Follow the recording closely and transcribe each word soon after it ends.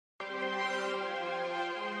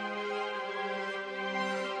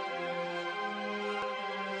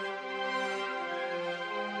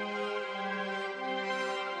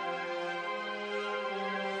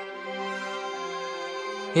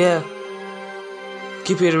Yeah.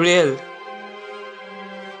 Keep it real.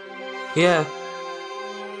 Yeah.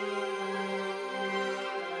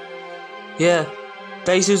 Yeah.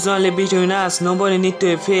 The issues only between us, nobody need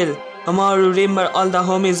to feel. I'ma remember all the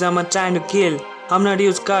homies I'm trying to kill. I'm not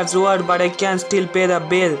use cards word, but I can still pay the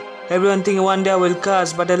bill. Everyone think one day I will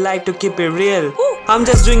curse, but I like to keep it real. I'm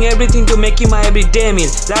just doing everything to make it my everyday meal.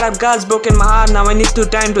 Lot of girls broken my heart, now I need to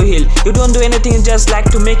time to heal. You don't do anything, just like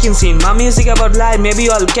to making scene. My music about life, maybe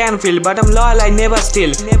you all can feel, but I'm loyal, I never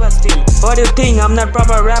steal. What do you think? I'm not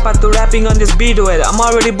proper rapper to rapping on this beat well. I'm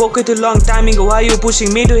already booked too long timing, why you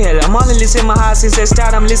pushing me to hell? I'm only listening my heart since I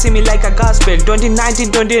start, I'm listening me like a gospel.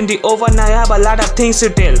 2019, 2020 over, now I have a lot of things to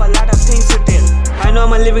tell. I know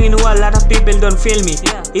I'm living in a world, lot of people don't feel me.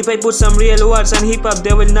 If I put some real words on hip hop,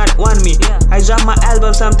 they will not want me. I drop my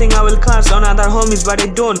album, something I will curse on other homies, but I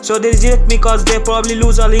don't. So they reject me cause they probably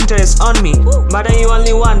lose all interest on me. But I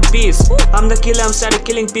only want peace. I'm the killer, I'm started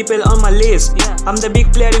killing people on my list. I'm the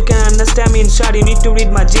big player, you can understand me in short, you need to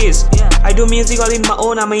read my G's. I do music all in my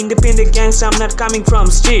own, I'm an independent gangster, I'm not coming from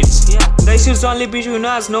streets. The issues only between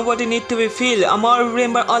us, nobody need to be feel. I'm all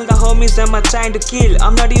remember all the homies I'm trying to kill.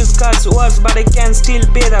 I'm not use cards words, but I can still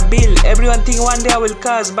pay the bill. Everyone think one day I will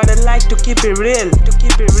curse, but I like to keep it real.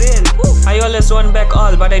 I always want back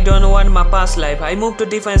all, but I don't want my past life. I moved to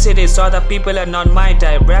different cities, so the people are not my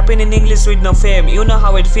type. Rapping in English with no fame, you know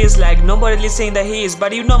how it feels like. Nobody listening the his,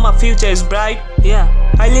 but you know my future is bright.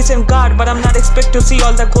 I listen God, but I'm not expect to see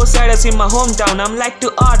all the ghost riders in my hometown. I'm like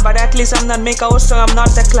to art, but at least I'm not make a whole song, I'm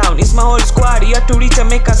not the clown. It's my whole squad, you have to reach and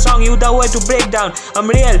make a song, you the way to break down. I'm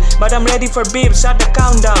real, but I'm ready for beef, start the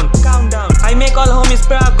countdown. I make all homies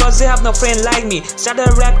proud cause they have no friend like me. Started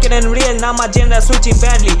a rap getting real, now my gender switching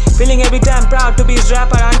badly. Feeling every time proud to be his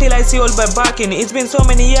rapper until I see old by barking. It's been so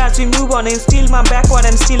many years, we move on and still my backward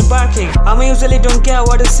and still barking. I usually don't care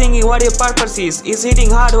what is singing, what your purpose is. It's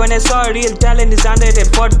hitting hard when I saw a real talent is underrated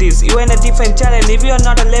for this. You in a different challenge if you are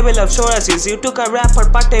not a level of Sourashis. You took a rap for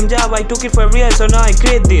part-time job, I took it for real, so now I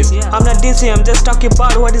create this. I'm not dissing, I'm just talking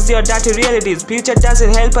about what is your dirty realities. Future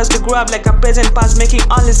doesn't help us to grow up like a present past making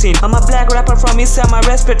only scene. I'm a black rapper from East Side, I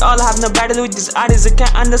respect all, I have no battle with these artists. You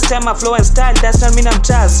can't understand my flow and style, that's not mean I'm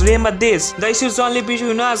trash. Remember this, the issues only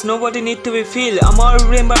between us, nobody need to be feel. I'm all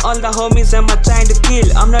remember all the homies I'm trying to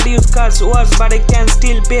kill. I'm not use curse words, but I can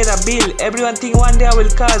still pay the bill. Everyone think one day I will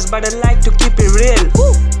curse, but I like to keep it real.